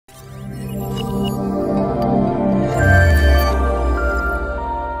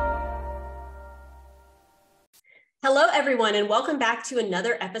everyone, and welcome back to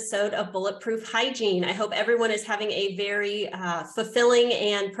another episode of Bulletproof Hygiene. I hope everyone is having a very fulfilling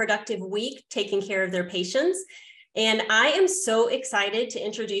and productive week taking care of their patients. And I am so excited to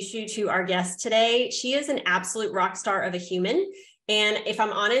introduce you to our guest today. She is an absolute rock star of a human. And if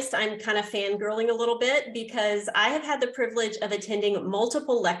I'm honest, I'm kind of fangirling a little bit because I have had the privilege of attending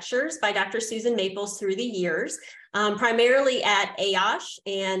multiple lectures by Dr. Susan Maples through the years, primarily at AOSH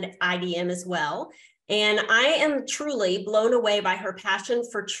and IDM as well. And I am truly blown away by her passion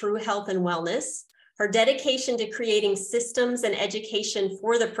for true health and wellness, her dedication to creating systems and education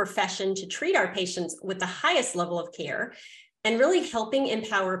for the profession to treat our patients with the highest level of care, and really helping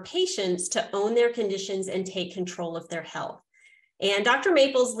empower patients to own their conditions and take control of their health. And Dr.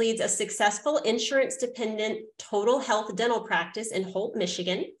 Maples leads a successful insurance-dependent total health dental practice in Holt,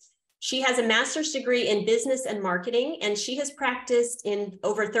 Michigan. She has a master's degree in business and marketing, and she has practiced in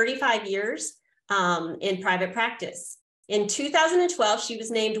over 35 years in private practice. In 2012, she was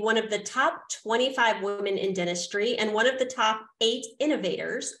named one of the top 25 women in dentistry and one of the top 8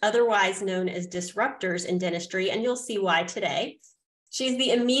 innovators, otherwise known as disruptors in dentistry, and you'll see why today. She's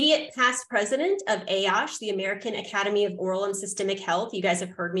the immediate past president of AOSH, the American Academy of Oral and Systemic Health. You guys have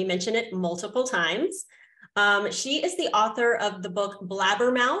heard me mention it multiple times. She is the author of the book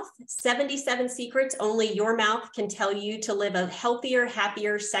Blabbermouth, 77 Secrets Only Your Mouth Can Tell You to Live a Healthier,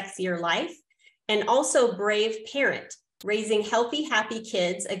 Happier, Sexier Life, and also Brave Parent, Raising Healthy, Happy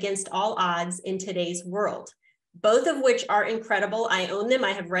Kids Against All Odds in Today's World, both of which are incredible. I own them,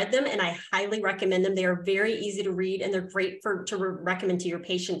 I have read them, and I highly recommend them. They are very easy to read, and they're great to recommend to your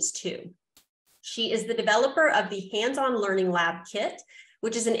patients too. She is the developer of the Hands-On Learning Lab Kit,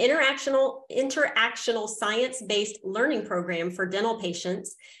 which is an interactional science-based learning program for dental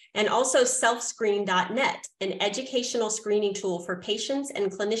patients, and also selfscreen.net, an educational screening tool for patients and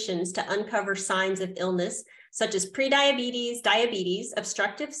clinicians to uncover signs of illness such as prediabetes, diabetes,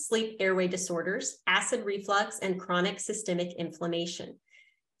 obstructive sleep airway disorders, acid reflux, and chronic systemic inflammation.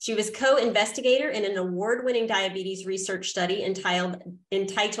 She was co-investigator in an award-winning diabetes research study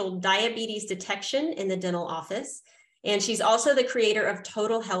entitled Diabetes Detection in the Dental Office. And she's also the creator of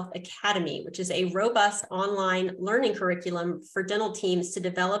Total Health Academy, which is a robust online learning curriculum for dental teams to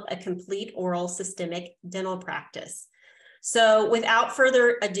develop a complete oral systemic dental practice. So without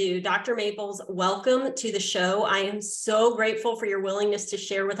further ado, Dr. Maples, welcome to the show. I am so grateful for your willingness to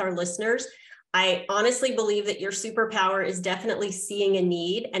share with our listeners. I honestly believe that your superpower is definitely seeing a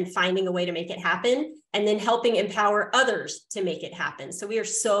need and finding a way to make it happen, and then helping empower others to make it happen. So we are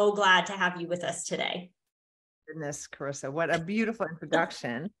so glad to have you with us today. Goodness, Charissa, what a beautiful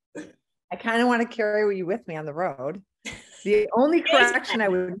introduction. I kind of want to carry you with me on the road. The only correction I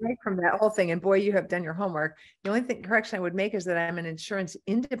would make from that whole thing, and boy, you have done your homework. The only correction I would make is that I'm an insurance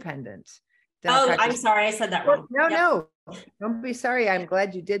independent. I'm sorry, I said that wrong. No, don't be sorry. I'm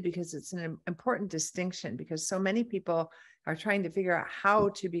glad you did, because it's an important distinction, because so many people are trying to figure out how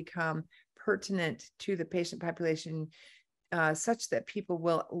to become pertinent to the patient population, such that people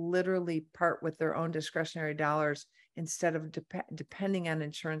will literally part with their own discretionary dollars instead of depending on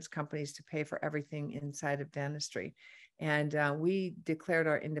insurance companies to pay for everything inside of dentistry. And we declared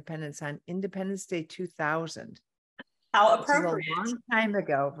our independence on Independence Day 2000. How appropriate. Which is a long time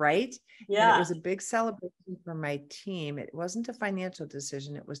ago, right? Yeah. And it was a big celebration for my team. It wasn't a financial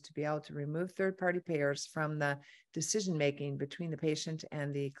decision. It was to be able to remove third-party payers from the decision-making between the patient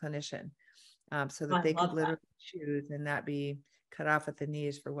and the clinician. So that they could literally choose and not be cut off at the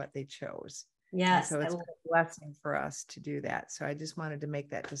knees for what they chose. Yes. And so it's a blessing for us to do that. So I just wanted to make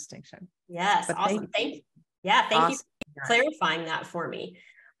that distinction. Yes. But awesome. Thank you. Yeah. Thank you for clarifying that for me.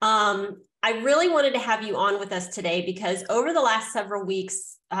 I really wanted to have you on with us today because over the last several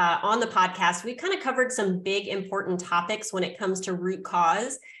weeks on the podcast, we've kind of covered some big important topics when it comes to root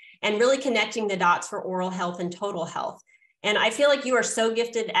cause and really connecting the dots for oral health and total health. And I feel like you are so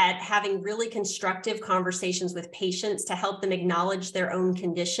gifted at having really constructive conversations with patients to help them acknowledge their own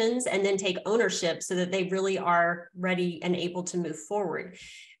conditions and then take ownership so that they really are ready and able to move forward.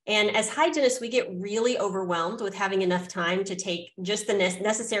 And as hygienists, we get really overwhelmed with having enough time to take just the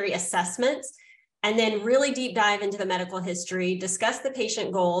necessary assessments and then really deep dive into the medical history, discuss the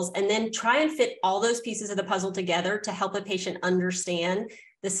patient goals, and then try and fit all those pieces of the puzzle together to help a patient understand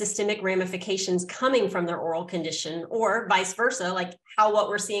the systemic ramifications coming from their oral condition, or vice versa, like how what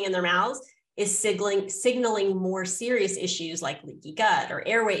we're seeing in their mouths is signaling more serious issues like leaky gut or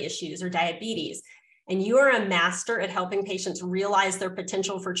airway issues or diabetes. And you are a master at helping patients realize their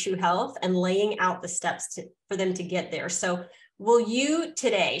potential for true health and laying out the steps for them to get there. So will you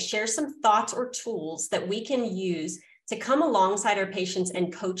today share some thoughts or tools that we can use to come alongside our patients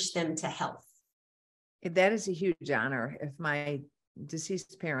and coach them to health? That is a huge honor. If my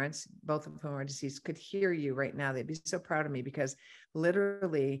deceased parents, both of whom are deceased, could hear you right now, they'd be so proud of me, because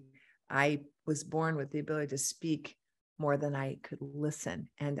literally I was born with the ability to speak more than I could listen.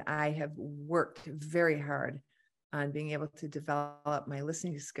 And I have worked very hard on being able to develop my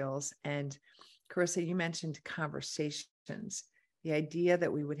listening skills. And Charissa, you mentioned conversations. The idea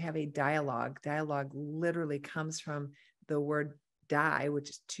that we would have a dialogue literally comes from the word die, which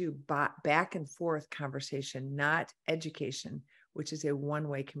is to back and forth conversation, not education, which is a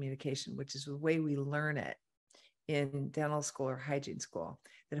one-way communication, which is the way we learn it in dental school or hygiene school,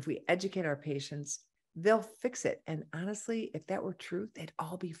 that if we educate our patients, they'll fix it. And honestly, if that were true, they'd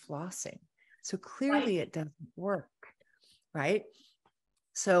all be flossing. So clearly it doesn't work, right?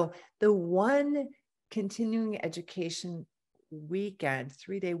 So the one continuing education weekend,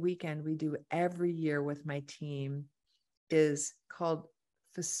 3-day weekend we do every year with my team is called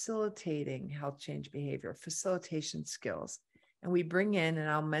Facilitating Health Change Behavior, Facilitation Skills. And we bring in, and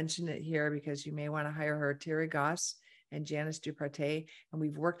I'll mention it here because you may want to hire her, Terry Goss and Janice Dupartey. And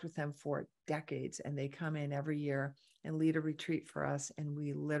we've worked with them for decades, and they come in every year and lead a retreat for us. And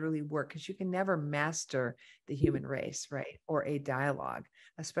we literally work, because you can never master the human race, right? Or a dialogue,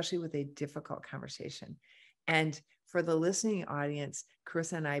 especially with a difficult conversation. And for the listening audience,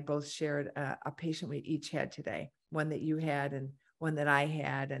 Charissa and I both shared a patient we each had today, one that you had and one that I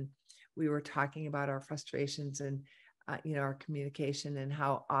had. And we were talking about our frustrations and our communication, and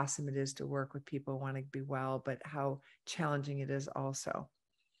how awesome it is to work with people who want to be well, but how challenging it is also.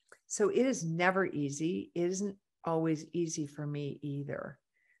 So it is never easy. It isn't always easy for me either.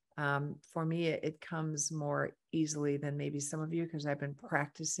 For me, it comes more easily than maybe some of you, because I've been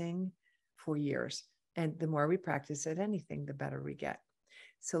practicing for years. And the more we practice at anything, the better we get.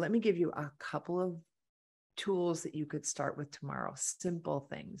 So let me give you a couple of tools that you could start with tomorrow. Simple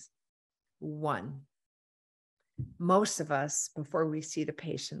things. 1, most of us, before we see the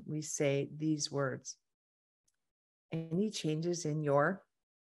patient, we say these words: any changes in your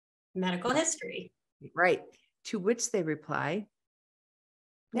medical history? Right. To which they reply,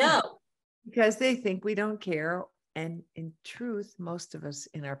 no, because they think we don't care. And in truth, most of us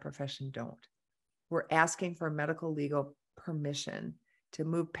in our profession don't. We're asking for medical legal permission to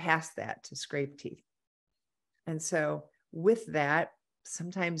move past that, to scrape teeth. And so with that,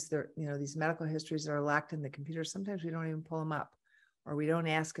 sometimes these medical histories are locked in the computer. Sometimes we don't even pull them up, or we don't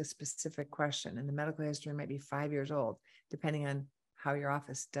ask a specific question. And the medical history might be 5 years old, depending on how your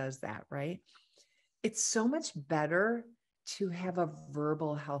office does that, right? It's so much better to have a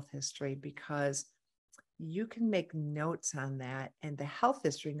verbal health history, because you can make notes on that. And the health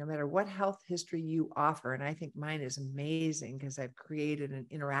history, no matter what health history you offer, and I think mine is amazing because I've created an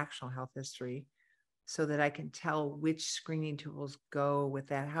interactional health history so that I can tell which screening tools go with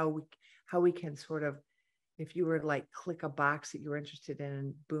that, how we can sort of, if you were to like click a box that you were interested in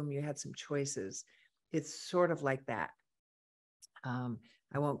and boom, you had some choices. It's sort of like that.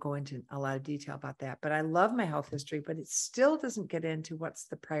 I won't go into a lot of detail about that, but I love my health history, but it still doesn't get into what's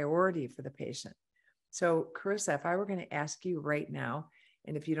the priority for the patient. So Charissa, if I were going to ask you right now,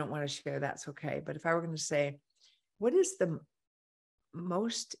 and if you don't want to share, that's okay. But if I were going to say, what is the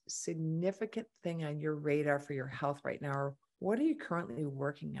most significant thing on your radar for your health right now? Or what are you currently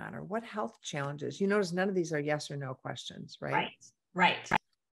working on? Or what health challenges? You notice none of these are yes or no questions, right? Right.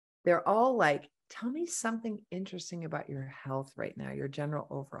 They're all like, tell me something interesting about your health right now, your general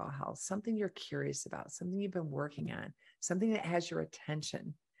overall health, something you're curious about, something you've been working on, something that has your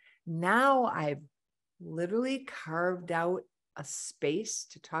attention. Now I've literally carved out a space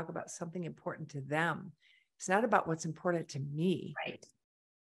to talk about something important to them. It's not about what's important to me. Right.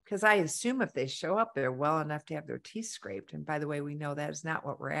 Because I assume if they show up, they're well enough to have their teeth scraped. And by the way, we know that is not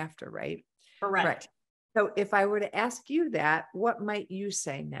what we're after, right? Correct. Right. So if I were to ask you that, what might you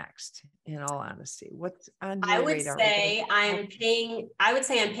say next, in all honesty? What's on your radar? I would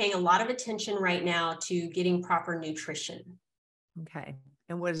say I'm paying a lot of attention right now to getting proper nutrition. Okay.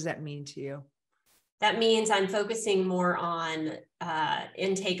 And what does that mean to you? That means I'm focusing more on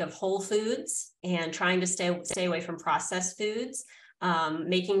intake of whole foods and trying to stay away from processed foods,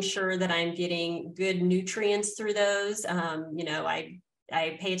 making sure that I'm getting good nutrients through those.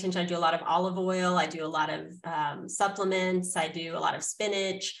 I pay attention. I do a lot of olive oil. I do a lot of supplements. I do a lot of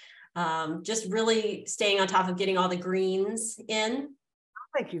spinach, just really staying on top of getting all the greens in.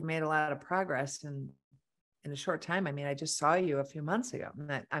 I think you've made a lot of progress in a short time. I mean, I just saw you a few months ago.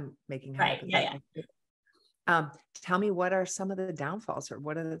 I'm making right. Yeah. Tell me, what are some of the downfalls, or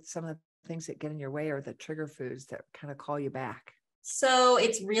what are some of the things that get in your way, or the trigger foods that kind of call you back? So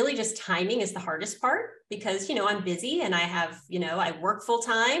it's really just timing is the hardest part because, I'm busy and I have, I work full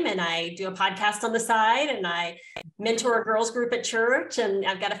time and I do a podcast on the side and I mentor a girls group at church and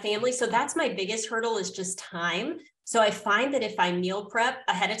I've got a family. So that's my biggest hurdle is just time. So I find that if I meal prep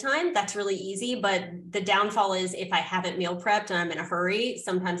ahead of time, that's really easy. But the downfall is if I haven't meal prepped and I'm in a hurry,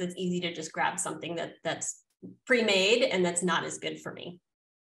 sometimes it's easy to just grab something that's pre-made and that's not as good for me.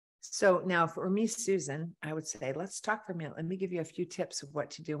 So now for me, Susan, I would say, let's talk for a minute. Let me give you a few tips of what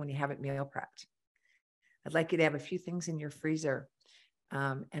to do when you haven't meal prepped. I'd like you to have a few things in your freezer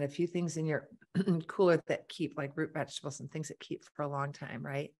and a few things in your cooler that keep, like root vegetables and things that keep for a long time,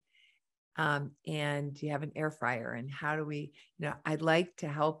 right? And you have an air fryer. And how do we, I'd like to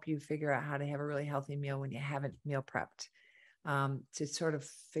help you figure out how to have a really healthy meal when you haven't meal prepped. To sort of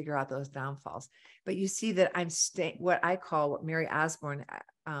figure out those downfalls. But you see that I'm staying, what Mary Osborne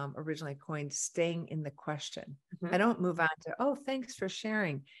originally coined, staying in the question. Mm-hmm. I don't move on to, oh, thanks for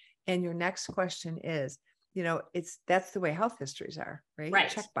sharing. And your next question is, that's the way health histories are, right? Right.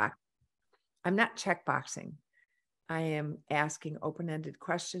 Checkbox. I'm not checkboxing. I am asking open-ended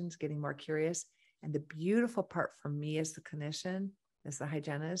questions, getting more curious. And the beautiful part for me as the clinician, as the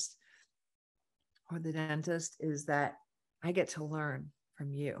hygienist or the dentist, is that I get to learn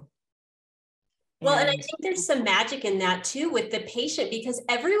from you. Well, and I think there's some magic in that too with the patient because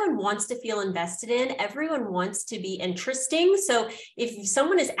everyone wants to feel invested in, everyone wants to be interesting. So if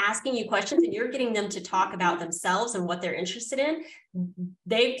someone is asking you questions and you're getting them to talk about themselves and what they're interested in,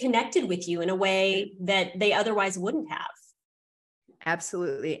 they've connected with you in a way that they otherwise wouldn't have.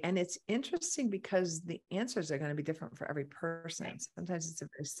 Absolutely. And it's interesting because the answers are going to be different for every person. Right. Sometimes it's a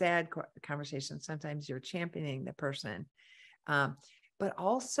very sad conversation. Sometimes you're championing the person. But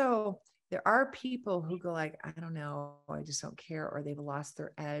also there are people who go like, I don't know, I just don't care, or they've lost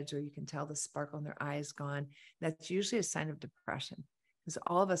their edge, or you can tell the sparkle in their eyes gone. That's usually a sign of depression because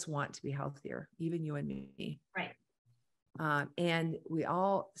all of us want to be healthier, even you and me. Right. And we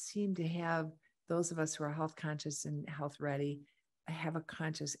all seem to have, those of us who are health conscious and health ready, have a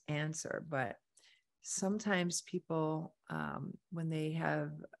conscious answer. But sometimes people, when they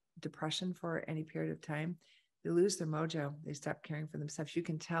have depression for any period of time, they lose their mojo. They stop caring for themselves. You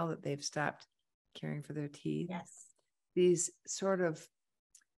can tell that they've stopped caring for their teeth. Yes. These sort of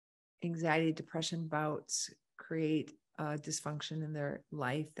anxiety, depression bouts create dysfunction in their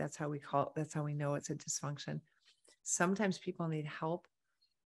life. That's how we call it. That's how we know it's a dysfunction. Sometimes people need help.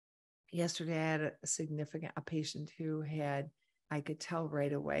 Yesterday, I had a patient who had, I could tell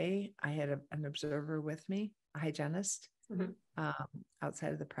right away, I had an observer with me, a hygienist,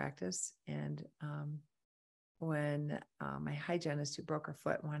 outside of the practice. And when my hygienist who broke her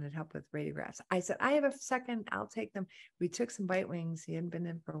foot wanted help with radiographs, I said, I have a second, I'll take them. We took some bite wings. He hadn't been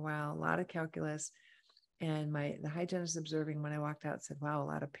in for a while, a lot of calculus. And the hygienist observing when I walked out said, wow, a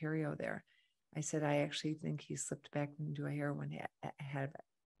lot of perio there. I said, I actually think he slipped back into a heroin habit.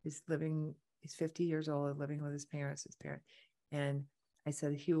 He's 50 years old, living with his parents. And I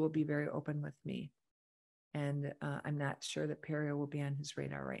said, he will be very open with me. And I'm not sure that perio will be on his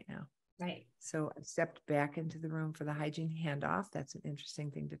radar right now. Right. So I stepped back into the room for the hygiene handoff. That's an interesting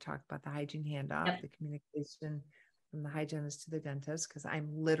thing to talk about, the hygiene handoff, yep. The communication from the hygienist to the dentist, because I'm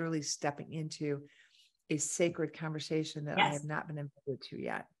literally stepping into a sacred conversation that I have not been invited to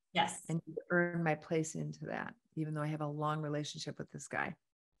yet. Yes. And earn my place into that, even though I have a long relationship with this guy.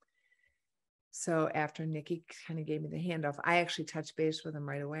 So after Nikki kind of gave me the handoff, I actually touched base with him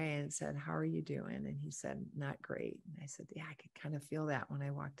right away and said, how are you doing? And he said, not great. And I said, yeah, I could kind of feel that when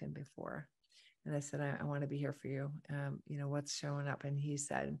I walked in before. And I said, I want to be here for you. What's showing up? And he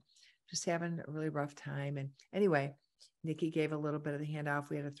said, just having a really rough time. And anyway, Nikki gave a little bit of the handoff.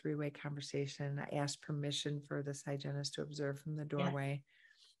 We had a 3-way conversation. I asked permission for this hygienist to observe from the doorway.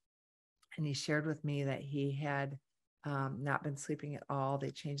 Yeah. And he shared with me that he had not been sleeping at all. They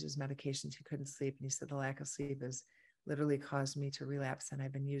changed his medications. He couldn't sleep. And he said, the lack of sleep has literally caused me to relapse. And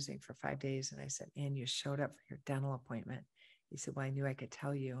I've been using for 5 days. And I said, and you showed up for your dental appointment. He said, well, I knew I could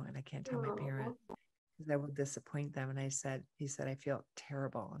tell you, and I can't tell my parent because I will disappoint them. And he said, I feel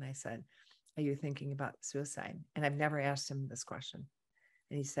terrible. And I said, are you thinking about suicide? And I've never asked him this question.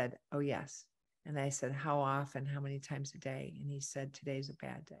 And he said, oh, yes. And I said, how often, how many times a day? And he said, today's a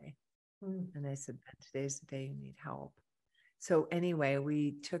bad day. And I said, today's the day you need help. So anyway,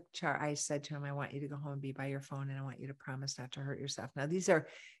 we took I said to him, I want you to go home and be by your phone, and I want you to promise not to hurt yourself. Now, these are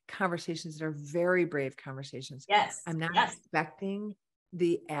conversations that are very brave conversations. Yes. I'm not expecting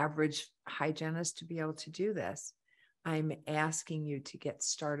the average hygienist to be able to do this. I'm asking you to get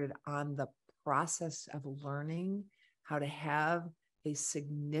started on the process of learning how to have a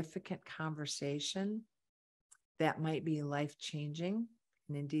significant conversation that might be life-changing.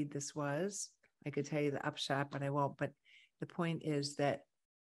 And indeed this was. I could tell you the upshot, but I won't. But the point is that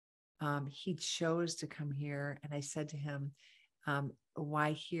he chose to come here. And I said to him,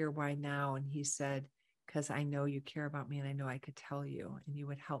 why here? Why now? And he said, because I know you care about me and I know I could tell you and you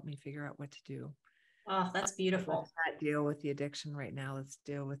would help me figure out what to do. Oh, that's beautiful. Let's not deal with the addiction right now. Let's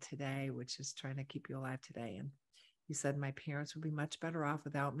deal with today, which is trying to keep you alive today. And he said, my parents would be much better off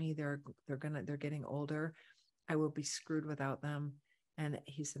without me. They're getting older. I will be screwed without them. And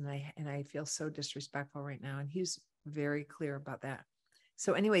he said, and I feel so disrespectful right now. And he's very clear about that.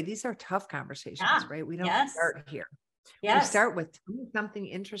 So anyway, these are tough conversations, right? We don't start here. We start with, tell me something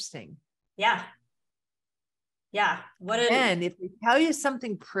interesting. Yeah. And if we tell you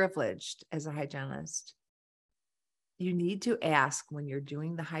something privileged as a hygienist, you need to ask when you're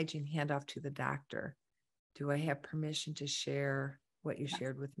doing the hygiene handoff to the doctor, do I have permission to share what you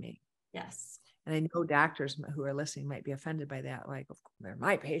shared with me? Yes. And I know doctors who are listening might be offended by that. Like, they're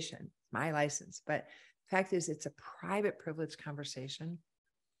my patient, my license. But the fact is, it's a private privilege conversation.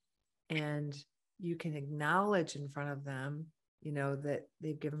 And you can acknowledge in front of them, that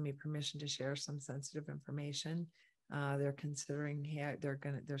they've given me permission to share some sensitive information. They're considering they're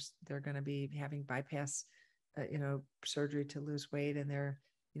going to be having bypass, surgery to lose weight, and they're,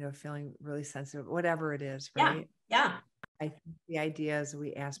 feeling really sensitive, whatever it is. Right. Yeah. I think the idea is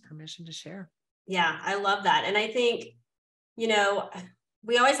we ask permission to share. Yeah. I love that. And I think,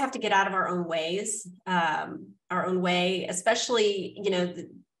 we always have to get out of our own ways, especially,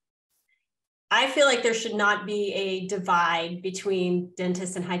 I feel like there should not be a divide between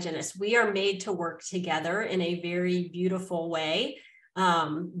dentists and hygienists. We are made to work together in a very beautiful way.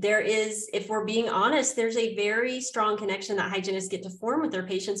 If we're being honest, there's a very strong connection that hygienists get to form with their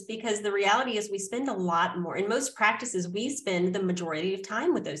patients, because the reality is we spend a lot more. In most practices, we spend the majority of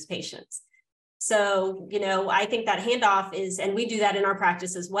time with those patients. So, I think that handoff is, and we do that in our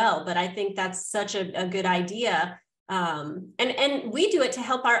practice as well, but I think that's such a good idea. And we do it to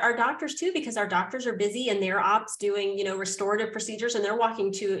help our doctors too, because our doctors are busy and they're ops doing, restorative procedures, and they're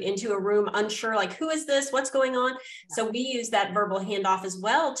walking into a room unsure, like, who is this? What's going on? Yeah. So we use that verbal handoff as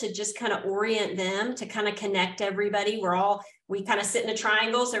well to just kind of orient them, to kind of connect everybody. We kind of sit in a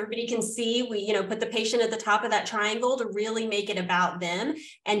triangle so everybody can see. We, put the patient at the top of that triangle to really make it about them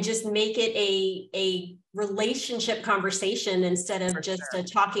and just make it a relationship conversation instead of just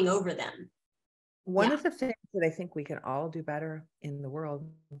talking over them. One of the things that I think we can all do better in the world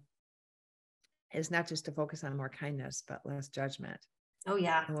is not just to focus on more kindness, but less judgment. Oh,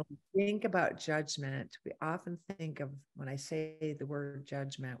 yeah. And when we think about judgment, we often think of, when I say the word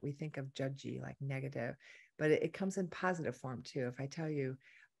judgment, we think of judgy, like negative, but it comes in positive form too. If I tell you,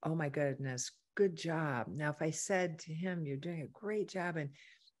 oh my goodness, good job. Now, if I said to him, you're doing a great job, and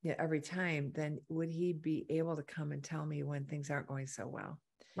every time, then would he be able to come and tell me when things aren't going so well?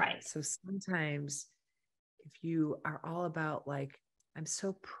 Right. So sometimes if you are all about, like, I'm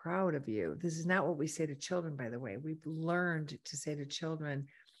so proud of you. This is not what we say to children, by the way. We've learned to say to children,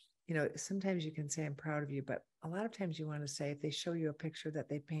 sometimes you can say, I'm proud of you, but a lot of times you want to say, if they show you a picture that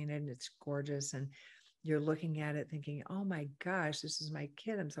they painted and it's gorgeous and you're looking at it thinking, oh my gosh, this is my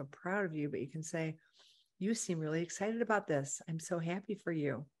kid, I'm so proud of you. But you can say, you seem really excited about this. I'm so happy for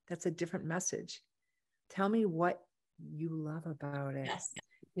you. That's a different message. Tell me what you love about it.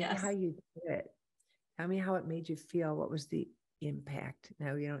 Yes. How you did it. Tell me how it made you feel. What was the impact?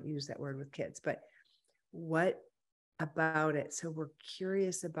 Now, you don't use that word with kids, but what about it? So we're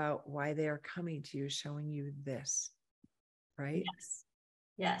curious about why they are coming to you, showing you this, right?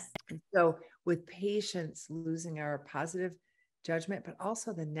 Yes. And so with patients, losing our positive judgment, but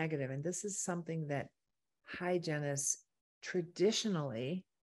also the negative. And this is something that hygienists traditionally,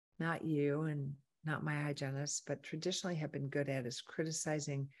 not you and not my hygienists, but traditionally have been good at, is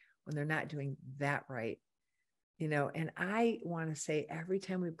criticizing when they're not doing that right. And I want to say, every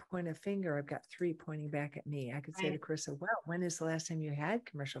time we point a finger, I've got three pointing back at me. I could say to Charissa, well, when is the last time you had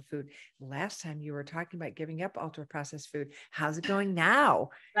commercial food? Last time you were talking about giving up ultra processed food. How's it going now?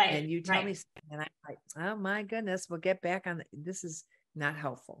 Right. And you tell me, and I'm like, oh my goodness, we'll get back on. This is not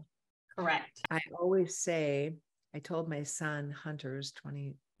helpful. Correct. I always say, I told my son, Hunter's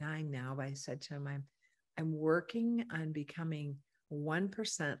 29 now, but I said to him, I'm working on becoming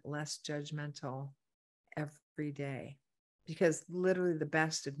 1% less judgmental every day, because literally the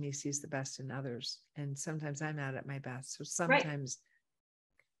best of me sees the best in others. And sometimes I'm not at my best. So sometimes,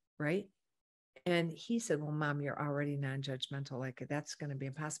 right? And he said, well, Mom, you're already non-judgmental. Like, that's going to be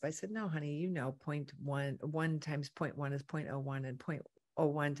impossible. I said, no, honey, 1 times 0.1 is 0.01 and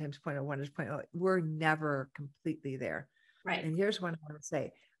 0.01 times 0.01 is 0.0. We're never completely there. Right. And here's what I want to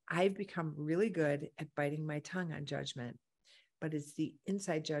say. I've become really good at biting my tongue on judgment, but it's the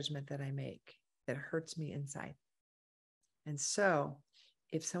inside judgment that I make that hurts me inside. And so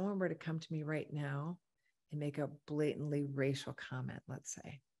if someone were to come to me right now and make a blatantly racial comment, let's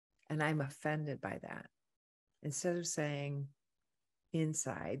say, and I'm offended by that, instead of saying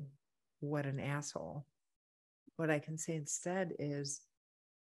inside, what an asshole, what I can say instead is,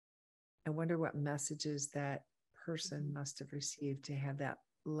 I wonder what messages that person must have received to have that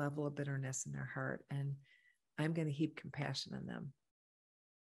level of bitterness in their heart. And I'm going to heap compassion on them.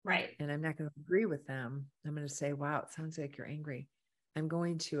 Right. And I'm not going to agree with them. I'm going to say, wow, it sounds like you're angry. I'm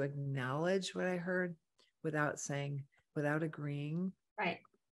going to acknowledge what I heard without saying, without agreeing. Right.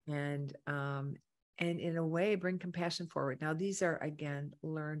 And in a way, bring compassion forward. Now, these are, again,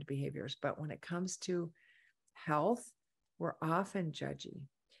 learned behaviors, but when it comes to health, we're often judgy.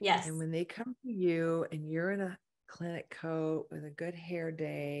 Yes. And when they come to you and you're in a clinic coat with a good hair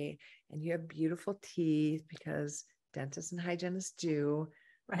day and you have beautiful teeth, because dentists and hygienists do,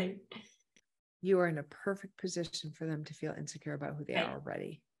 right, you are in a perfect position for them to feel insecure about who they right. are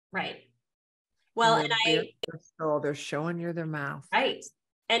already. Right. Well, they're showing you their mouth. Right.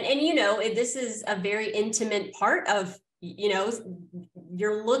 And this is a very intimate part of,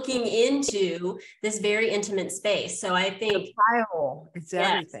 you're looking into this very intimate space. So I think it's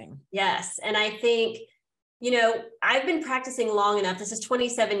everything. Yes. And I think, I've been practicing long enough. This is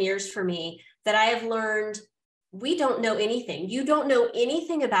 27 years for me, that I have learned we don't know anything. You don't know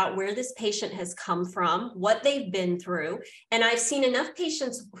anything about where this patient has come from, what they've been through. And I've seen enough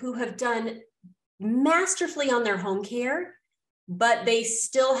patients who have done masterfully on their home care, but they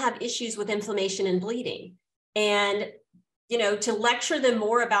still have issues with inflammation and bleeding. And, to lecture them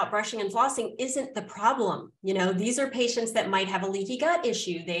more about brushing and flossing isn't the problem. These are patients that might have a leaky gut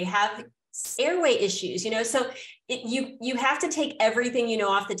issue. They have airway issues, so you have to take everything,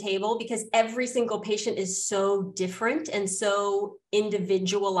 off the table, because every single patient is so different and so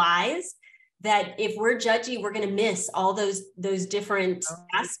individualized that if we're judgy, we're going to miss all those different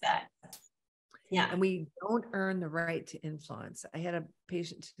aspects. Yeah. And we don't earn the right to influence. I had a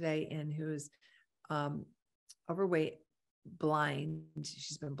patient today who is overweight, blind.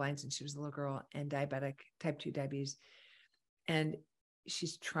 She's been blind since she was a little girl, and diabetic, type 2 diabetes. And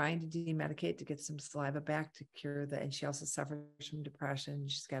she's trying to demedicate to get some saliva back to cure that. And she also suffers from depression.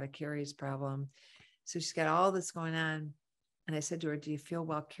 She's got a caries problem. So she's got all this going on. And I said to her, do you feel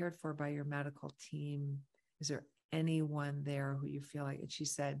well cared for by your medical team? Is there anyone there who you feel like? And she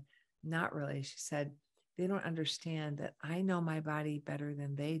said, not really. She said, they don't understand that I know my body better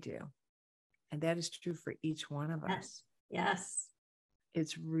than they do. And that is true for each one of us. Yes.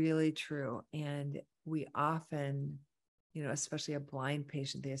 It's really true. And we often, especially a blind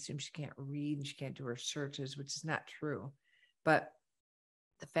patient, they assume she can't read and she can't do her searches, which is not true. But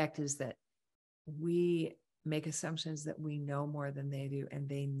the fact is that we make assumptions that we know more than they do, and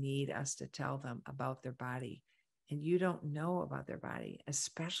they need us to tell them about their body. And you don't know about their body,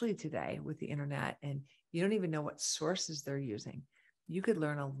 especially today with the internet, and you don't even know what sources they're using. You could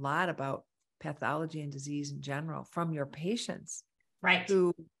learn a lot about pathology and disease in general from your patients. Right.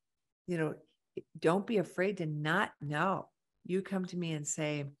 Who, don't be afraid to not know. You come to me and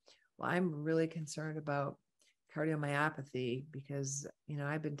say, well, I'm really concerned about cardiomyopathy because,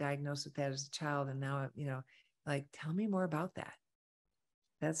 I've been diagnosed with that as a child. And now, tell me more about that.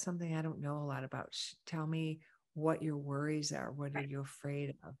 That's something I don't know a lot about. Tell me what your worries are. What are you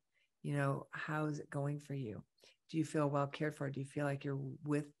afraid of? How is it going for you? Do you feel well cared for? Do you feel like you're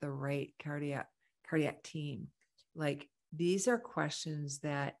with the right cardiac team? Like, these are questions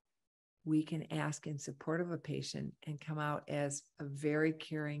that we can ask in support of a patient and come out as a very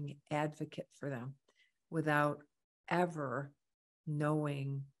caring advocate for them without ever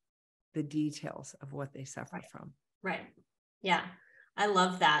knowing the details of what they suffer from. Right. Yeah. I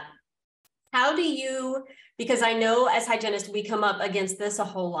love that. How do you, because I know as hygienists, we come up against this a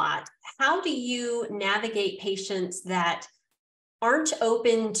whole lot. How do you navigate patients that aren't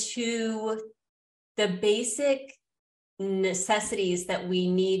open to the basic necessities that we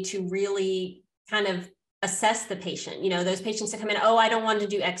need to really kind of assess the patient? Those patients that come in, oh, I don't want to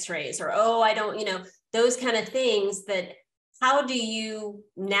do x-rays, or, oh, I don't, those kind of things. That how do you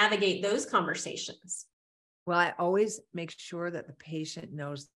navigate those conversations? Well, I always make sure that the patient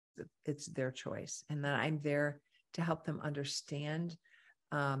knows that it's their choice, and that I'm there to help them understand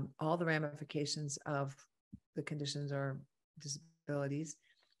all the ramifications of the conditions or disabilities,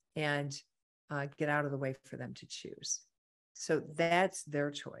 and get out of the way for them to choose. So that's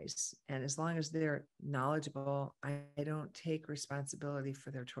their choice. And as long as they're knowledgeable, I don't take responsibility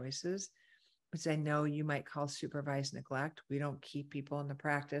for their choices. which I know you might call supervised neglect. We don't keep people in the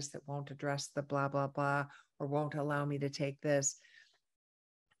practice that won't address the blah, blah, blah, or won't allow me to take this.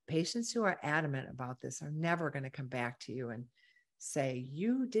 Patients who are adamant about this are never going to come back to you and say,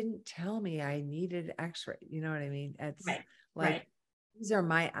 you didn't tell me I needed x-ray. You know what I mean? It's like, these are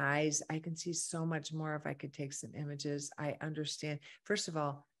my eyes. I can see so much more if I could take some images. I understand. First of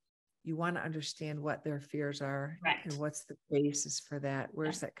all, you want to understand what their fears are and what's the basis for that.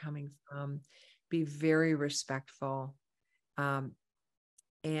 Where's that coming from? Be very respectful,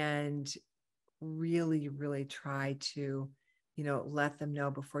 and really, really try to, let them know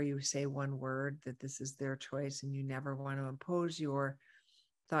before you say one word that this is their choice and you never want to impose your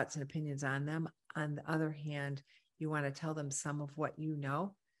thoughts and opinions on them. On the other hand, you want to tell them some of what you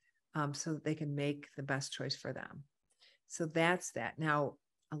know, so that they can make the best choice for them. So that's that. Now,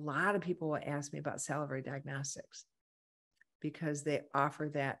 a lot of people will ask me about salivary diagnostics because they offer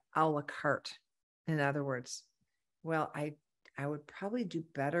that a la carte. In other words, well, I would probably do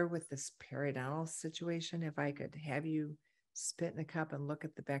better with this periodontal situation if I could have you spit in a cup and look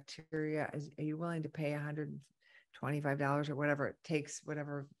at the bacteria. Are you willing to pay $125 or whatever it takes,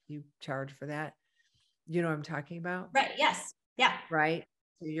 whatever you charge for that? You know what I'm talking about? Right. Yes. Yeah. Right.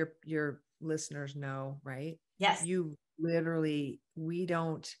 So your listeners know, right? Yes. You literally, we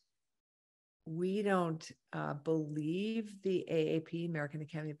don't believe the AAP, American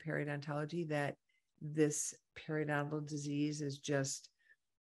Academy of Periodontology, that this periodontal disease is just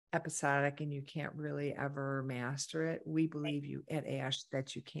episodic and you can't really ever master it. We believe you at ASH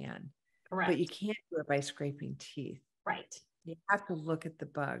that you can. Correct. But you can't do it by scraping teeth. Right. You have to look at the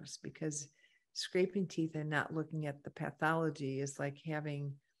bugs, because scraping teeth and not looking at the pathology is like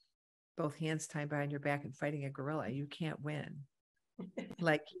having both hands tied behind your back and fighting a gorilla. You can't win.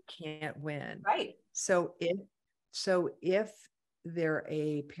 Like, you can't win. Right. So if they're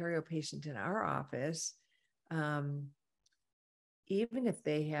a perio patient in our office, even if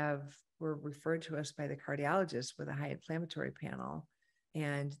they were referred to us by the cardiologist with a high inflammatory panel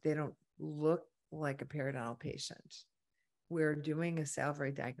and they don't look like a periodontal patient, we're doing a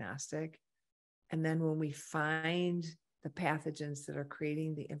salivary diagnostic. And then when we find the pathogens that are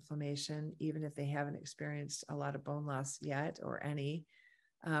creating the inflammation, even if they haven't experienced a lot of bone loss yet or any,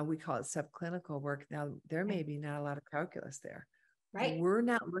 we call it subclinical work. Now, there may be not a lot of calculus there. Right. We're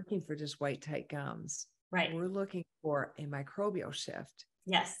not looking for just white, tight gums. Right. We're looking for a microbial shift.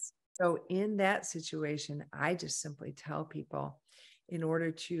 Yes. So in that situation, I just simply tell people, in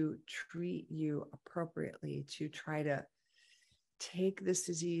order to treat you appropriately, to try to take this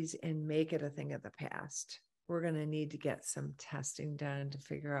disease and make it a thing of the past, we're going to need to get some testing done to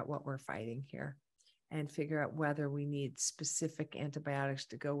figure out what we're fighting here and figure out whether we need specific antibiotics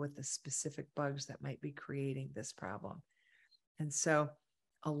to go with the specific bugs that might be creating this problem. And so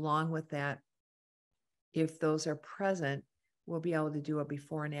along with that, if those are present, we'll be able to do a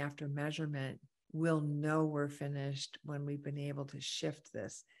before and after measurement. We'll know we're finished when we've been able to shift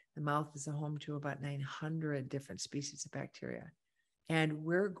this. The mouth is a home to about 900 different species of bacteria. And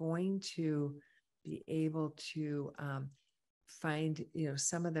we're going to be able to find,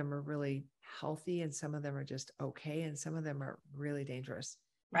 some of them are really healthy and some of them are just okay. And some of them are really dangerous.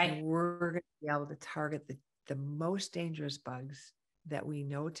 Right. And we're going to be able to target the most dangerous bugs that we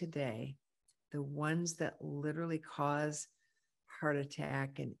know today, the ones that literally cause heart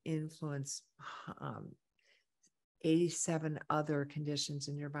attack and influence 87 other conditions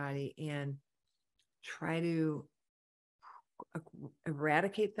in your body, and try to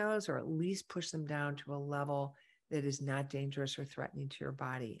eradicate those, or at least push them down to a level that is not dangerous or threatening to your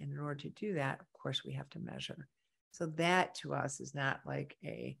body. And in order to do that, of course, we have to measure. So that to us is not like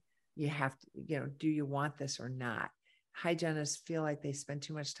you have to, do you want this or not? Hygienists feel like they spend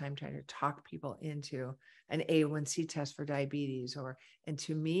too much time trying to talk people into an A1C test for diabetes, and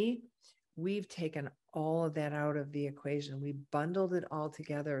to me, we've taken all of that out of the equation. We bundled it all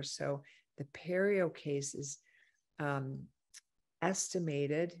together. So the perio case is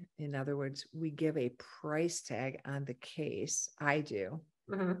estimated. In other words, we give a price tag on the case. I do,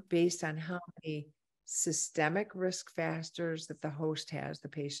 based on how many systemic risk factors that the host has, the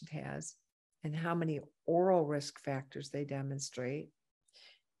patient has, and how many oral risk factors they demonstrate.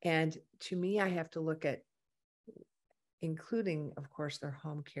 And to me, I have to look at, including, of course, their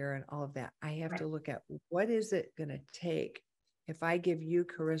home care and all of that. I have to look at, what is it going to take if I give you,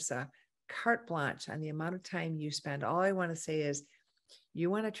 Charissa, carte blanche on the amount of time you spend. All I want to say is,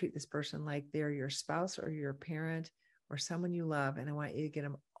 you want to treat this person like they're your spouse or your parent or someone you love. And I want you to get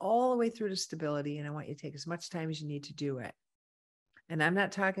them all the way through to stability. And I want you to take as much time as you need to do it. And I'm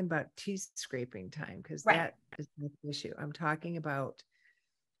not talking about teeth scraping time, because that is not the issue. I'm talking about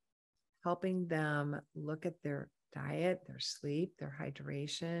helping them look at their diet, their sleep, their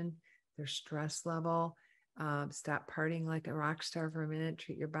hydration, their stress level. Stop partying like a rock star for a minute.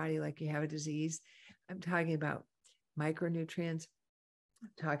 Treat your body like you have a disease. I'm talking about micronutrients. I'm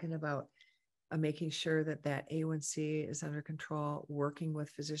talking about making sure that that A1C is under control, working with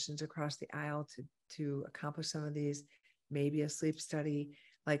physicians across the aisle to accomplish some of these, maybe a sleep study,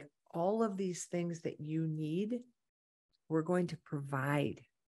 like all of these things that you need, we're going to provide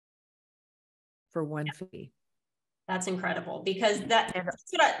for one fee. That's incredible, because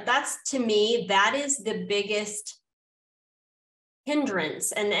that's to me, that is the biggest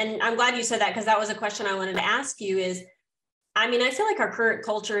hindrance. And I'm glad you said that, because that was a question I wanted to ask you is, I mean, I feel like our current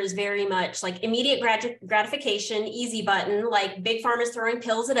culture is very much like immediate gratification, easy button, like big pharma's throwing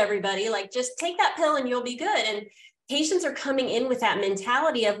pills at everybody, like just take that pill and you'll be good. And patients are coming in with that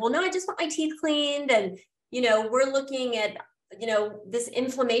mentality of, well, no, I just want my teeth cleaned. And, we're looking at, this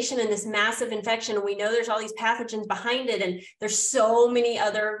inflammation and this massive infection. And we know there's all these pathogens behind it. And there's so many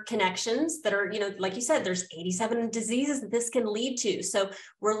other connections that are, like you said, there's 87 diseases that this can lead to. So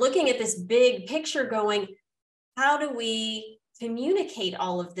we're looking at this big picture going, how do we communicate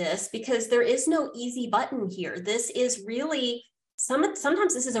all of this? Because there is no easy button here. This is really,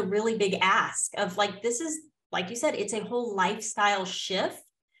 sometimes this is a really big ask of like, this is, like you said, it's a whole lifestyle shift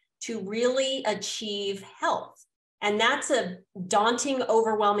to really achieve health. And that's a daunting,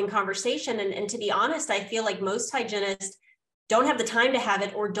 overwhelming conversation. And to be honest, I feel like most hygienists don't have the time to have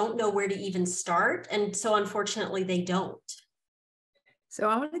it or don't know where to even start. And so unfortunately, they don't. So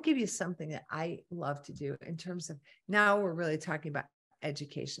I want to give you something that I love to do in terms of, now we're really talking about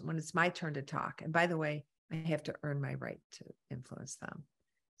education when it's my turn to talk. And by the way, I have to earn my right to influence them.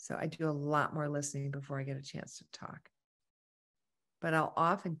 So I do a lot more listening before I get a chance to talk. But I'll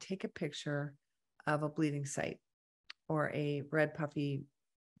often take a picture of a bleeding site or a red puffy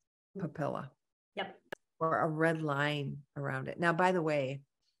papilla. Yep. Or a red line around it. Now, by the way,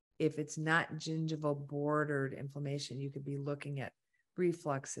 if it's not gingival bordered inflammation, you could be looking at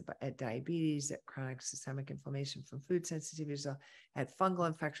reflux, at diabetes, at chronic systemic inflammation from food sensitivities, at fungal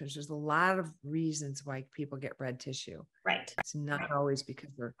infections. There's a lot of reasons why people get red tissue. Right. It's not always because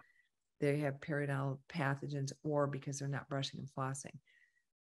they have periodontal pathogens or because they're not brushing and flossing,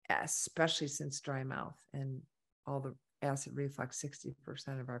 especially since dry mouth and all the acid reflux.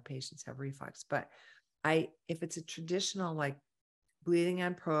 60% of our patients have reflux. But if it's a traditional like bleeding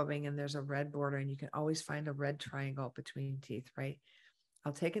on probing and there's a red border and you can always find a red triangle between teeth, right?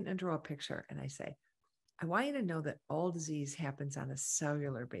 I'll take an intraoral picture and I say, I want you to know that all disease happens on a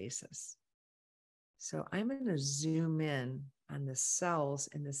cellular basis. So I'm going to zoom in on the cells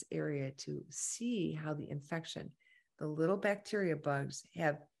in this area to see how the infection, the little bacteria bugs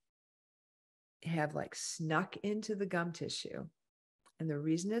have like snuck into the gum tissue. And the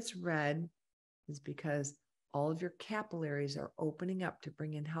reason it's red is because all of your capillaries are opening up to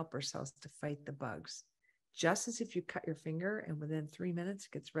bring in helper cells to fight the bugs. Just as if you cut your finger and within 3 minutes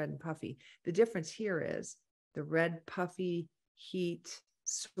it gets red and puffy. The difference here is the red, puffy, heat,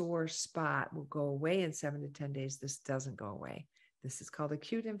 sore spot will go away in 7 to 10 days. This doesn't go away. This is called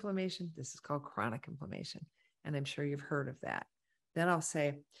acute inflammation. This is called chronic inflammation. And I'm sure you've heard of that. Then I'll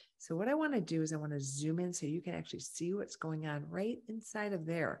say, so what I want to do is I want to zoom in so you can actually see what's going on right inside of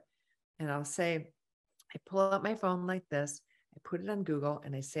there. And I'll say, I pull out my phone like this, I put it on Google,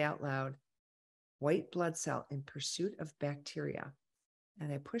 and I say out loud, white blood cell in pursuit of bacteria.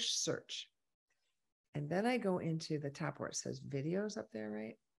 And I push search. And then I go into the top where it says videos up there,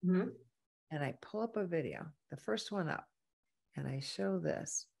 right? Mm-hmm. And I pull up a video, the first one up, and I show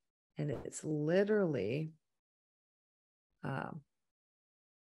this. And it's literally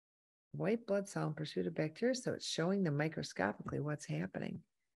white blood cell in pursuit of bacteria. So it's showing them microscopically what's happening.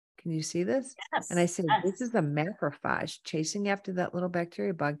 Can you see this? Yes. And I said, yes. This is the macrophage chasing after that little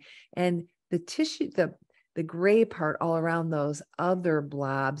bacteria bug. And the tissue, the gray part all around those other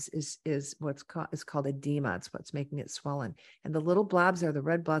blobs is what's called edema. It's what's making it swollen. And the little blobs are the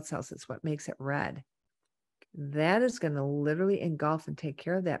red blood cells. It's what makes it red. That is going to literally engulf and take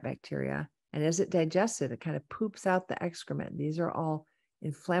care of that bacteria. And as it digests it, it kind of poops out the excrement. These are all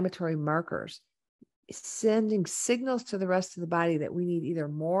inflammatory markers, sending signals to the rest of the body that we need either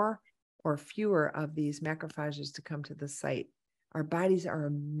more or fewer of these macrophages to come to the site. Our bodies are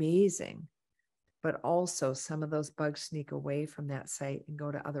amazing, but also some of those bugs sneak away from that site and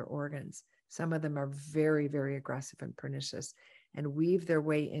go to other organs. Some of them are very, very aggressive and pernicious and weave their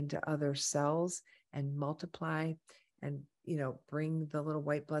way into other cells and multiply and, bring the little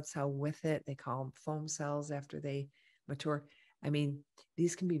white blood cell with it. They call them foam cells after they mature. I mean,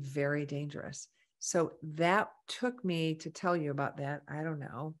 these can be very dangerous. So that took me to tell you about that. I don't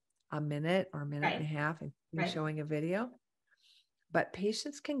know, a minute or a minute and a half and showing a video. But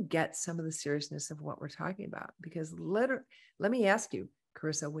patients can get some of the seriousness of what we're talking about, because let me ask you,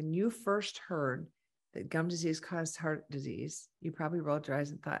 Charissa, when you first heard that gum disease caused heart disease, you probably rolled your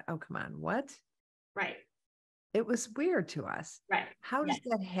eyes and thought, oh, come on, what? Right. It was weird to us. Right. How does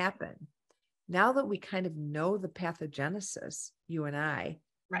that happen? Now that we kind of know the pathogenesis, you and I,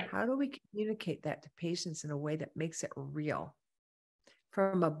 how do we communicate that to patients in a way that makes it real?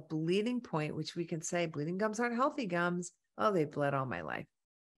 From a bleeding point, which we can say bleeding gums aren't healthy gums. Oh, they bled all my life.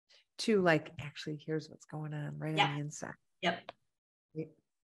 To like, actually, here's what's going on right on the inside. Yep.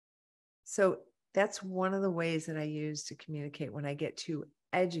 So that's one of the ways that I use to communicate when I get to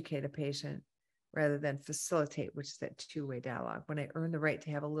educate a patient rather than facilitate, which is that two-way dialogue, when I earn the right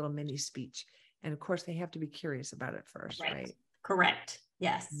to have a little mini speech. And of course, they have to be curious about it first, right? Correct.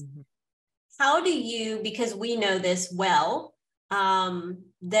 Yes. Mm-hmm. How do you, because we know this well,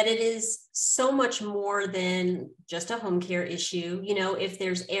 that it is so much more than just a home care issue. You know, if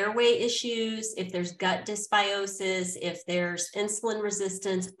there's airway issues, if there's gut dysbiosis, if there's insulin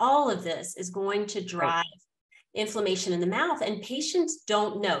resistance, all of this is going to drive inflammation in the mouth, and patients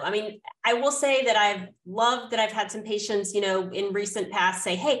don't know. I mean, I will say that I've loved that I've had some patients, you know, in recent past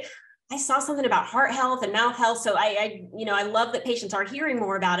say, hey, I saw something about heart health and mouth health. So I love that patients are hearing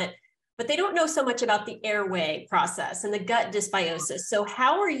more about it, but they don't know so much about the airway process and the gut dysbiosis. So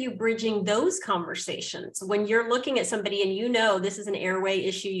how are you bridging those conversations when you're looking at somebody and you know this is an airway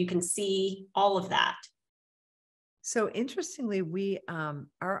issue, you can see all of that? So interestingly, we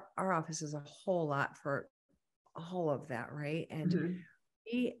our office is a whole lot for all of that, right? And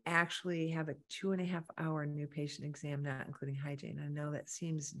we actually have a 2.5-hour new patient exam, not including hygiene. I know that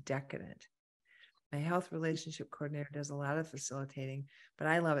seems decadent. My health relationship coordinator does a lot of facilitating, but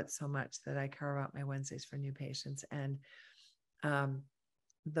I love it so much that I carve out my Wednesdays for new patients. And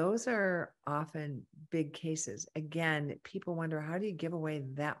those are often big cases. Again, people wonder, how do you give away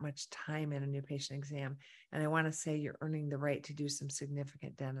that much time in a new patient exam? And I want to say you're earning the right to do some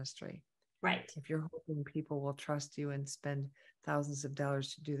significant dentistry. Right. If you're hoping people will trust you and spend thousands of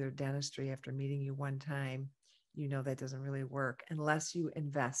dollars to do their dentistry after meeting you one time, you know that doesn't really work unless you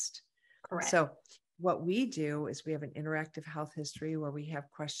invest. Correct. So what we do is we have an interactive health history where we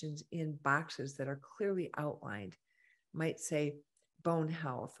have questions in boxes that are clearly outlined. Might say bone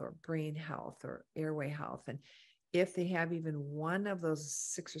health or brain health or airway health. And if they have even one of those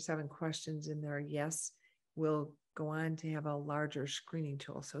 6 or 7 questions in there, yes, we'll go on to have a larger screening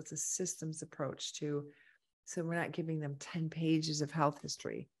tool. So it's a systems approach to, so we're not giving them 10 pages of health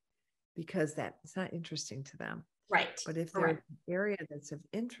history because it's not interesting to them. Right. But if there's an area that's of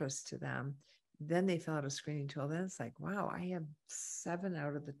interest to them, then they fill out a screening tool. Then it's like, wow, I have 7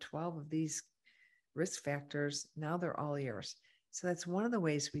 out of the 12 of these risk factors. Now they're all yours. So that's one of the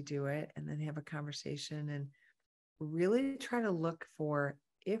ways we do it, and then have a conversation and really try to look for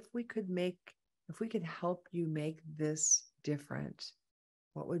if we could help you make this different,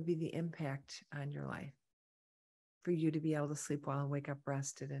 what would be the impact on your life for you to be able to sleep well and wake up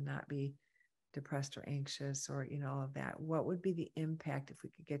rested and not be depressed or anxious or, all of that? What would be the impact if we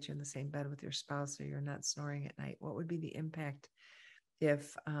could get you in the same bed with your spouse so you're not snoring at night? What would be the impact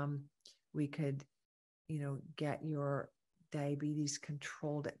if we could, get your diabetes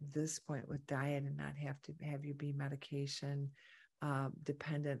controlled at this point with diet and not have to have you be medication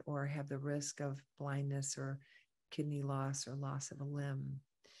dependent or have the risk of blindness or kidney loss or loss of a limb?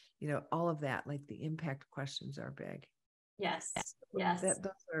 All of that, like the impact questions are big. Yes. Yes.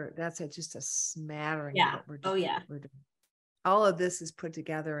 That's just a smattering of what we're doing. Oh, yeah. All of this is put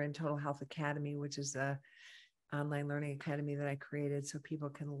together in Total Health Academy, which is a online learning academy that I created so people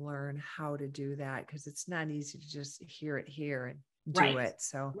can learn how to do that, because it's not easy to just hear it here and do it.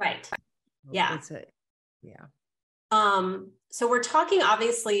 So yeah. Yeah. So we're talking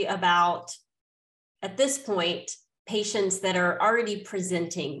obviously about, at this point, patients that are already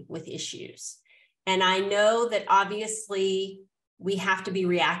presenting with issues. And I know that obviously we have to be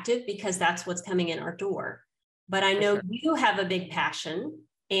reactive because that's what's coming in our door. But I know you have a big passion,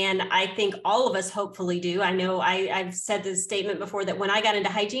 and I think all of us hopefully do. I know I've said this statement before that when I got into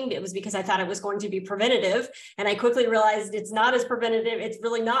hygiene, it was because I thought it was going to be preventative. And I quickly realized it's not as preventative. It's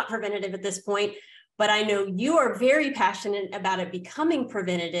really not preventative at this point. But I know you are very passionate about it becoming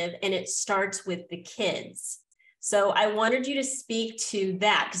preventative, and it starts with the kids. So I wanted you to speak to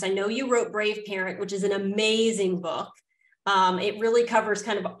that, because I know you wrote Brave Parent, which is an amazing book. It really covers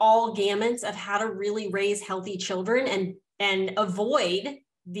kind of all gamuts of how to really raise healthy children and avoid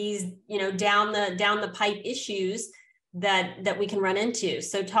these, down the pipe issues that we can run into.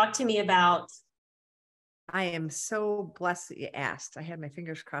 So talk to me about I am so blessed that you asked. I had my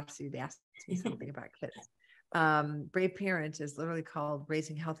fingers crossed that you'd asked me something about kids. Brave Parent is literally called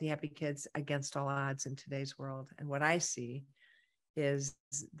Raising Healthy, Happy Kids Against All Odds in Today's World. And what I see is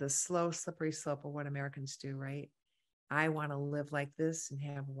the slow, slippery slope of what Americans do, right? I want to live like this and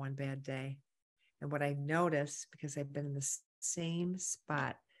have one bad day. And what I noticed, because I've been in the same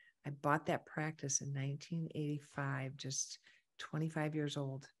spot, I bought that practice in 1985, just 25 years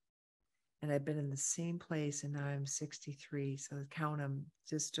old. And I've been in the same place, and now I'm 63. So count them,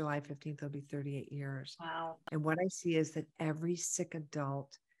 just July 15th, it'll be 38 years. Wow. And what I see is that every sick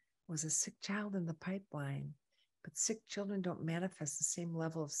adult was a sick child in the pipeline. But sick children don't manifest the same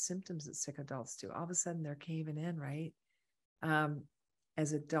level of symptoms that sick adults do. All of a sudden, they're caving in, right?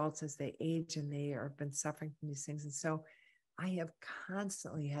 As adults, as they age, and they have been suffering from these things. And so I have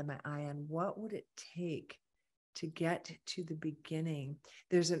constantly had my eye on what would it take to get to the beginning.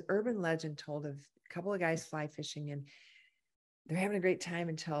 There's an urban legend told of a couple of guys fly fishing, and they're having a great time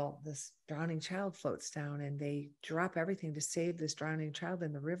until this drowning child floats down, and they drop everything to save this drowning child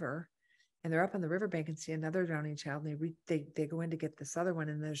in the river. And they're up on the riverbank and see another drowning child, and they go in to get this other one,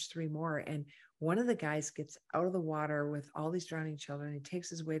 and there's three more. And one of the guys gets out of the water with all these drowning children. He takes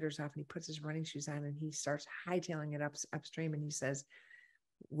his waders off and he puts his running shoes on, and he starts hightailing it upstream. And he says,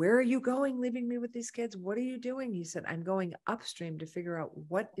 "Where are you going, leaving me with these kids? What are you doing?" He said, "I'm going upstream to figure out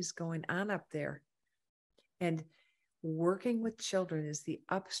what is going on up there." And working with children is the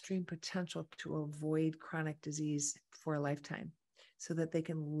upstream potential to avoid chronic disease for a lifetime, so that they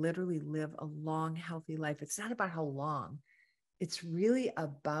can literally live a long, healthy life. It's not about how long. It's really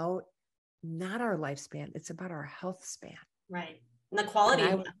about not our lifespan. It's about our health span. Right. And the quality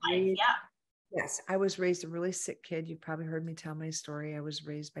of life. Yeah. Yes. I was raised a really sick kid. You've probably heard me tell my story. I was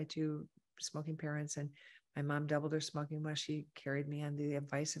raised by two smoking parents, and my mom doubled her smoking while she carried me on the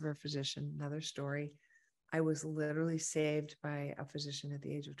advice of her physician. Another story. I was literally saved by a physician at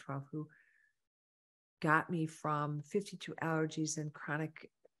the age of 12 who got me from 52 allergies and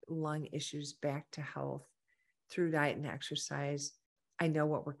chronic lung issues back to health through diet and exercise. I know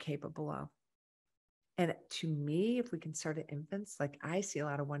what we're capable of. And to me, if we can start at infants, like I see a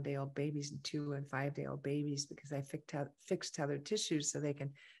lot of 1-day-old babies and 2- and 5-day-old babies, because I fix tethered tissues so they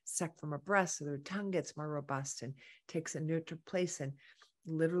can suck from a breast, so their tongue gets more robust and takes a neutral place and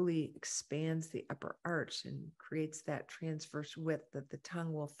literally expands the upper arch and creates that transverse width that the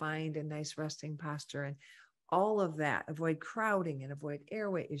tongue will find a nice resting posture, and all of that. Avoid crowding and avoid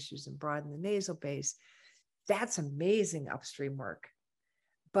airway issues and broaden the nasal base. That's amazing upstream work.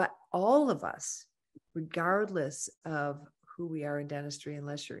 But all of us, regardless of who we are in dentistry,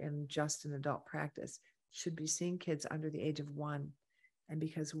 unless you're in just an adult practice, should be seeing kids under the age of 1. And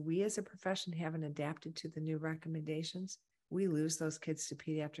because we as a profession haven't adapted to the new recommendations, we lose those kids to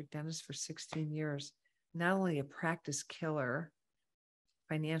pediatric dentists for 16 years. Not only a practice killer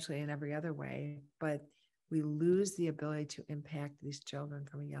financially and every other way, but we lose the ability to impact these children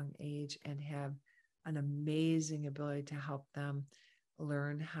from a young age and have an amazing ability to help them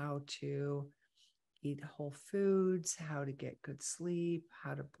learn how to eat whole foods, how to get good sleep,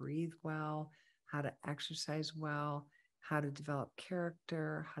 how to breathe well, how to exercise well, how to develop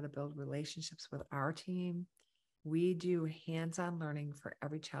character, how to build relationships with our team. We do hands-on learning for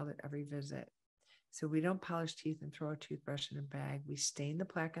every child at every visit. So we don't polish teeth and throw a toothbrush in a bag. We stain the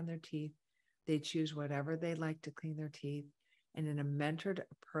plaque on their teeth. They choose whatever they like to clean their teeth. And in a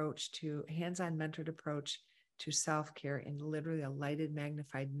hands-on mentored approach to self-care, in literally a lighted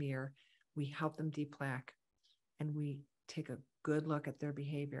magnified mirror, we help them deplaque, and we take a good look at their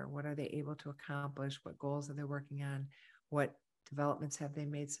behavior. What are they able to accomplish? What goals are they working on? What developments have they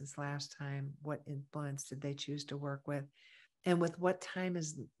made since last time? What influence did they choose to work with? And with what time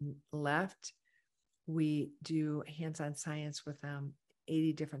is left, we do hands-on science with them,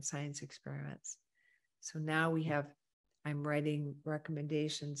 80 different science experiments. So now I'm writing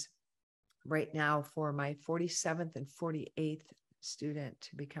recommendations right now for my 47th and 48th student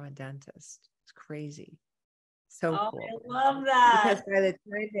to become a dentist. It's crazy. So cool. I love that. Because by the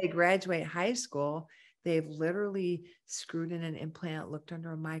time they graduate high school, they've literally screwed in an implant, looked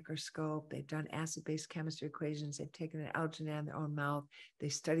under a microscope. They've done acid-base chemistry equations. They've taken an alginate in their own mouth. They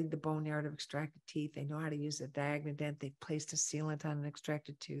studied the bone yard of extracted teeth. They know how to use a diagonal dent. They've placed a sealant on an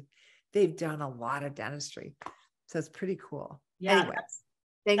extracted tooth. They've done a lot of dentistry. So it's pretty cool. Yeah, anyway,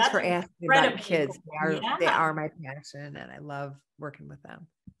 thanks for asking about kids. They are my passion, and I love working with them.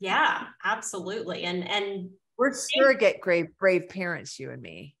 Yeah, absolutely. And we're surrogate brave parents, you and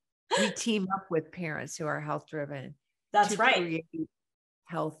me. We team up with parents who are health driven. That's right. Create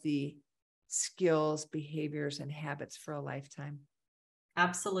healthy skills, behaviors, and habits for a lifetime.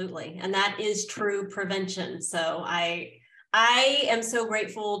 Absolutely. And that is true prevention. So I am so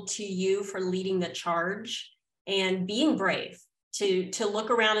grateful to you for leading the charge and being brave to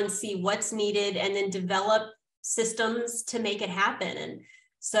look around and see what's needed and then develop systems to make it happen. And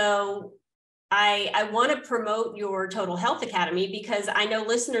so I want to promote your Total Health Academy, because I know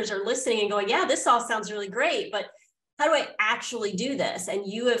listeners are listening and going, yeah, this all sounds really great, but how do I actually do this? And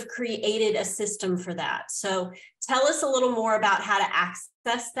you have created a system for that. So tell us a little more about how to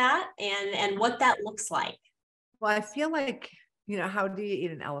access that and what that looks like. Well, I feel like, how do you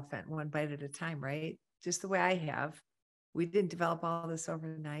eat an elephant? One bite at a time, right? Just the way I have. We didn't develop all this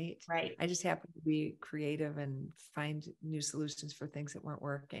overnight. Right. I just happened to be creative and find new solutions for things that weren't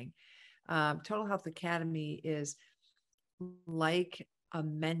working. Total Health Academy is like a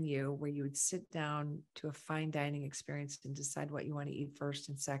menu where you would sit down to a fine dining experience and decide what you want to eat first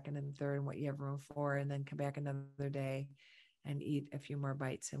and second and third and what you have room for, and then come back another day and eat a few more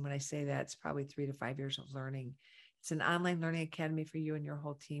bites. And when I say that, it's probably 3 to 5 years of learning. It's an online learning academy for you and your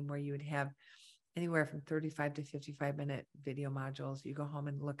whole team, where you would have anywhere from 35 to 55-minute video modules. You go home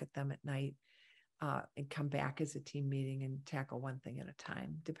and look at them at night and come back as a team meeting and tackle one thing at a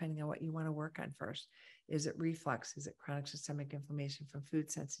time, depending on what you want to work on first. Is it reflux? Is it chronic systemic inflammation from food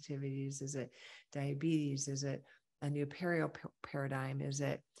sensitivities? Is it diabetes? Is it a new perio paradigm? Is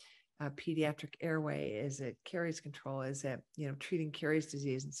it pediatric airway? Is it caries control? Is it, treating caries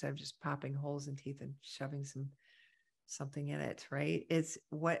disease instead of just popping holes in teeth and shoving something in it, right? It's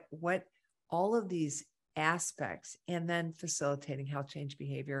what all of these aspects, and then facilitating health change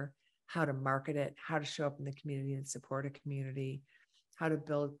behavior, how to market it, how to show up in the community and support a community, how to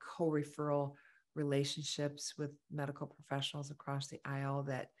build co-referral relationships with medical professionals across the aisle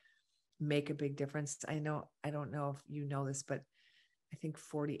that make a big difference. I don't know if you know this, but I think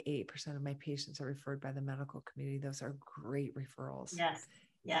 48% of my patients are referred by the medical community. Those are great referrals. Yes.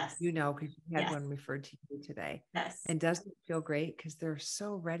 Because you had one referred to you today. Yes. And doesn't it feel great? Because they're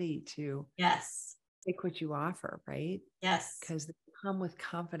so ready to take what you offer, right? Yes. Because they come with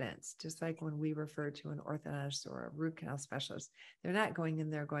confidence, just like when we refer to an orthodontist or a root canal specialist. They're not going in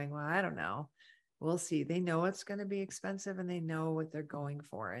there going, well, I don't know. We'll see. They know it's going to be expensive and they know what they're going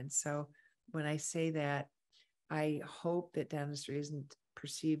for. And so when I say that, I hope that dentistry isn't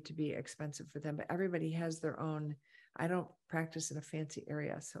perceived to be expensive for them, but everybody has their own. I don't practice in a fancy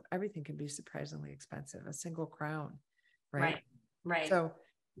area, so everything can be surprisingly expensive. A single crown, right? Right. So,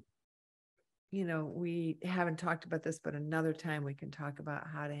 we haven't talked about this, but another time we can talk about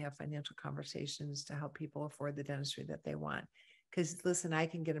how to have financial conversations to help people afford the dentistry that they want. Because listen, I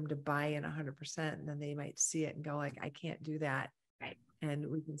can get them to buy in 100%, and then they might see it and go like, I can't do that. Right. And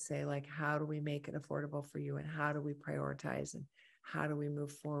we can say like, how do we make it affordable for you? And how do we prioritize? And how do we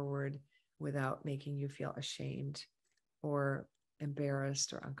move forward without making you feel ashamed or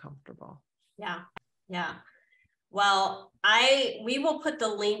embarrassed or uncomfortable? Yeah. Well, we will put the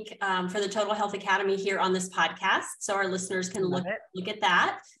link for the Total Health Academy here on this podcast, so our listeners can look at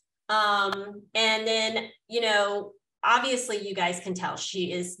that. And then, obviously you guys can tell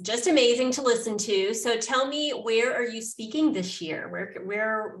she is just amazing to listen to. So tell me, where are you speaking this year?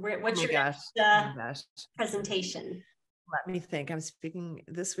 What's your next presentation? Let me think. I'm speaking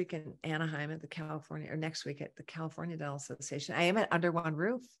this week in Anaheim at next week at the California Dental Association. I am at Under One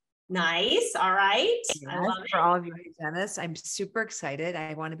Roof. Nice. All right. Yes, I love it. For all of you hygienists, I'm super excited.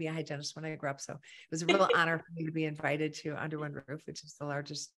 I want to be a hygienist when I grow up. So it was a real honor for me to be invited to Under One Roof, which is the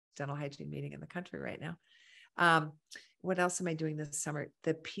largest dental hygiene meeting in the country right now. What else am I doing this summer?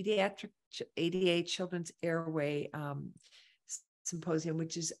 The Pediatric ADA Children's Airway Symposium,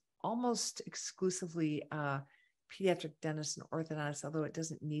 which is almost exclusively pediatric dentists and orthodontists, although it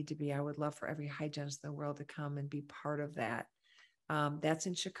doesn't need to be. I would love for every hygienist in the world to come and be part of that. That's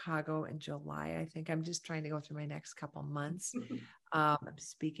in Chicago in July. I think I'm just trying to go through my next couple months. I'm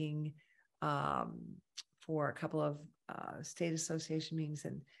speaking for a couple of state association meetings,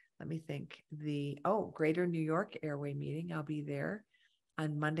 and let me think, the Greater New York Airway meeting. I'll be there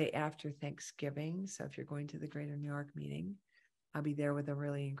on Monday after Thanksgiving. So if you're going to the Greater New York meeting, I'll be there with a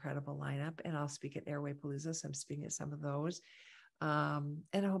really incredible lineup, and I'll speak at Airway Palooza. So I'm speaking at some of those and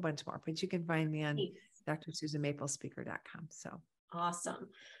a whole bunch more. But you can find me on drsusanmaplespeaker.com. So awesome.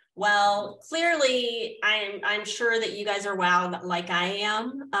 Well, clearly, I'm sure that you guys are wowed like I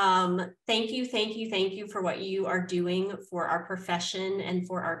am. Thank you for what you are doing for our profession and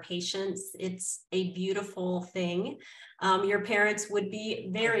for our patients. It's a beautiful thing. Your parents would be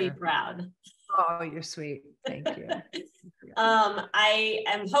very proud. Oh, you're sweet. Thank you. I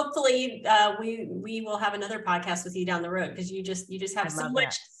am hopefully we will have another podcast with you down the road, because you just have so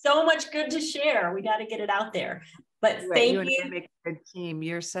much good to share. We got to get it out there. But Right. thank You and I you. make a good team.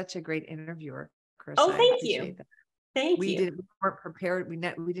 You're such a great interviewer, Chris. Oh, I thank appreciate you. that. Thank We you. weren't prepared. We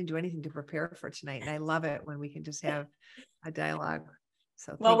didn't do anything to prepare for tonight. And I love it when we can just have a dialogue.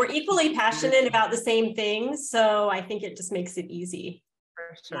 So Well, we're thank equally you. passionate about the same things. So I think it just makes it easy.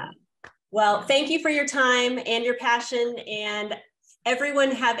 For sure. Well, thank you for your time and your passion, and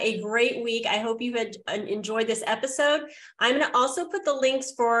everyone have a great week. I hope you had enjoyed this episode. I'm going to also put the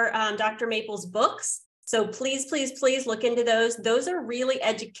links for Dr. Maple's books. So please, please, please look into those. Those are really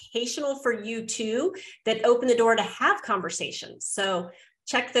educational for you too, that open the door to have conversations. So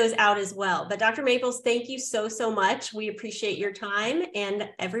check those out as well. But Dr. Maples, thank you so, so much. We appreciate your time, and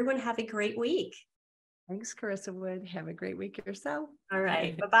everyone have a great week. Thanks, Charissa Wood. Have a great week yourself. All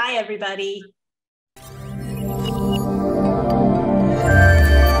right. Bye-bye, everybody.